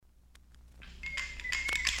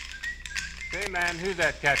man, who's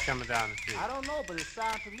that cat coming down the street? I don't know, but it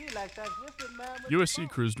sounds to me like that's Whistling Man. USC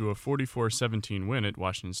cruised to a 44-17 win at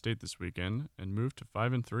Washington State this weekend and moved to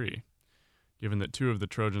 5-3. Given that two of the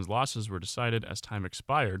Trojans' losses were decided as time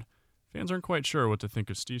expired, fans aren't quite sure what to think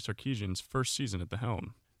of Steve Sarkisian's first season at the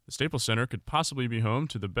helm. The Staples Center could possibly be home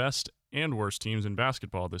to the best and worst teams in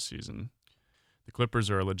basketball this season. The Clippers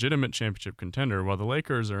are a legitimate championship contender, while the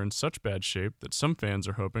Lakers are in such bad shape that some fans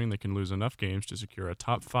are hoping they can lose enough games to secure a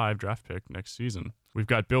top 5 draft pick next season. We've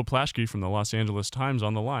got Bill Plaschke from the Los Angeles Times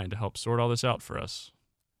on the line to help sort all this out for us.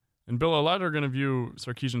 And Bill, a lot are going to view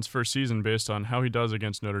Sarkisian's first season based on how he does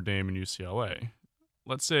against Notre Dame and UCLA.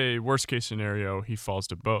 Let's say, worst case scenario, he falls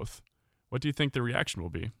to both. What do you think the reaction will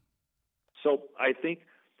be? So I think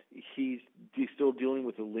he's still dealing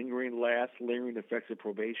with the lingering effects of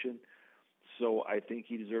probation. So I think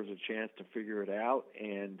he deserves a chance to figure it out.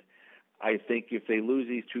 And I think if they lose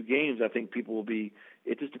these 2 games, I think people will be.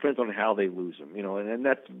 It just depends on how they lose them, And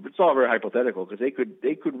it's all very hypothetical because they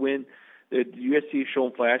could win. The USC has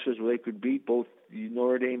shown flashes where they could beat both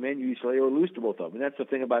Notre Dame and UCLA or lose to both of them. And that's the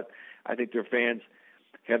thing about I think their fans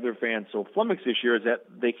so flummoxed this year is that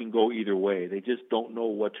they can go either way. They just don't know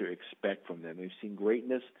what to expect from them. They've seen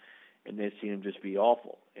greatness, and they've seen them just be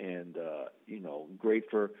awful. And great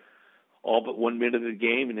for all but 1 minute of the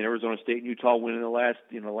game, and Arizona State and Utah win in the last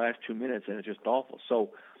 2 minutes, and it's just awful.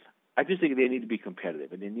 So I just think they need to be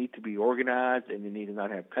competitive, and they need to be organized, and they need to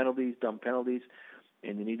not have dumb penalties,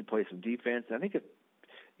 and they need to play some defense. And I think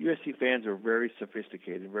USC fans are very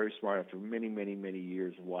sophisticated and very smart after many, many, many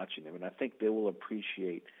years of watching them, and I think they will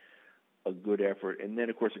appreciate a good effort. And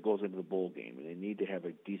then, of course, it goes into the bowl game, and they need to have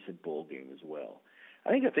a decent bowl game as well. I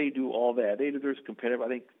think if they do all that, they're competitive. I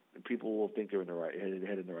think people will think they're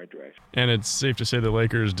headed in the right direction. And it's safe to say the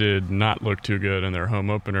Lakers did not look too good in their home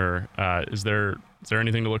opener. Is there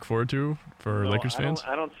anything to look forward to for Lakers fans?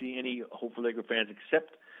 I don't see any hope for Laker fans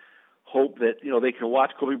except hope that they can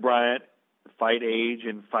watch Kobe Bryant fight age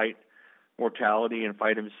and fight mortality and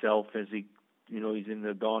fight himself as he's in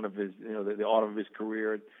the dawn of his the autumn of his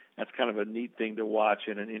career. That's kind of a neat thing to watch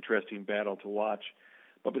and an interesting battle to watch.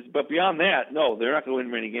 But beyond that, no, they're not going to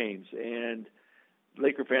win many games. And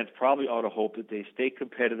Laker fans probably ought to hope that they stay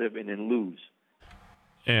competitive and then lose.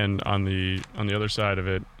 And on the other side of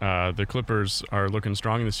it, the Clippers are looking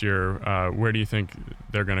strong this year. Where do you think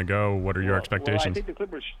they're going to go? What are your expectations? Well, I think the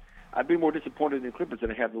Clippers. I'd be more disappointed in the Clippers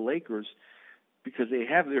than I have the Lakers because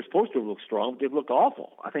they're supposed to look strong, but they've looked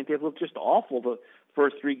awful. I think they've looked just awful. The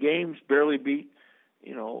first 3 games barely beat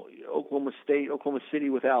Oklahoma City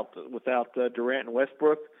without Durant and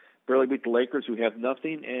Westbrook. Barely beat the Lakers, who have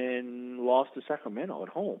nothing, and lost to Sacramento at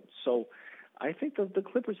home. So I think the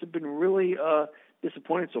Clippers have been really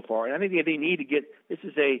disappointed so far. And I think they need to get – this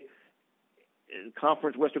is a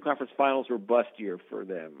Western Conference Finals or bust year for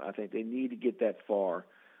them. I think they need to get that far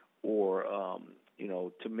or,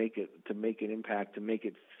 to make an impact, to make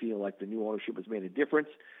it feel like the new ownership has made a difference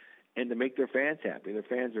and to make their fans happy. Their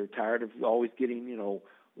fans are tired of always getting,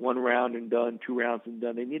 1 round and done, 2 rounds and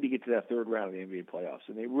done. They need to get to that 3rd round of the NBA playoffs,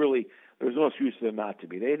 and there's no excuse for them not to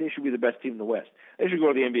be. They should be the best team in the West. They should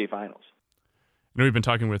go to the NBA Finals. We've been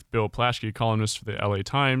talking with Bill Plaschke, columnist for the LA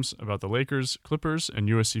Times, about the Lakers, Clippers, and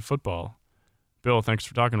USC football. Bill, thanks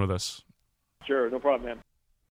for talking with us. Sure, no problem, man.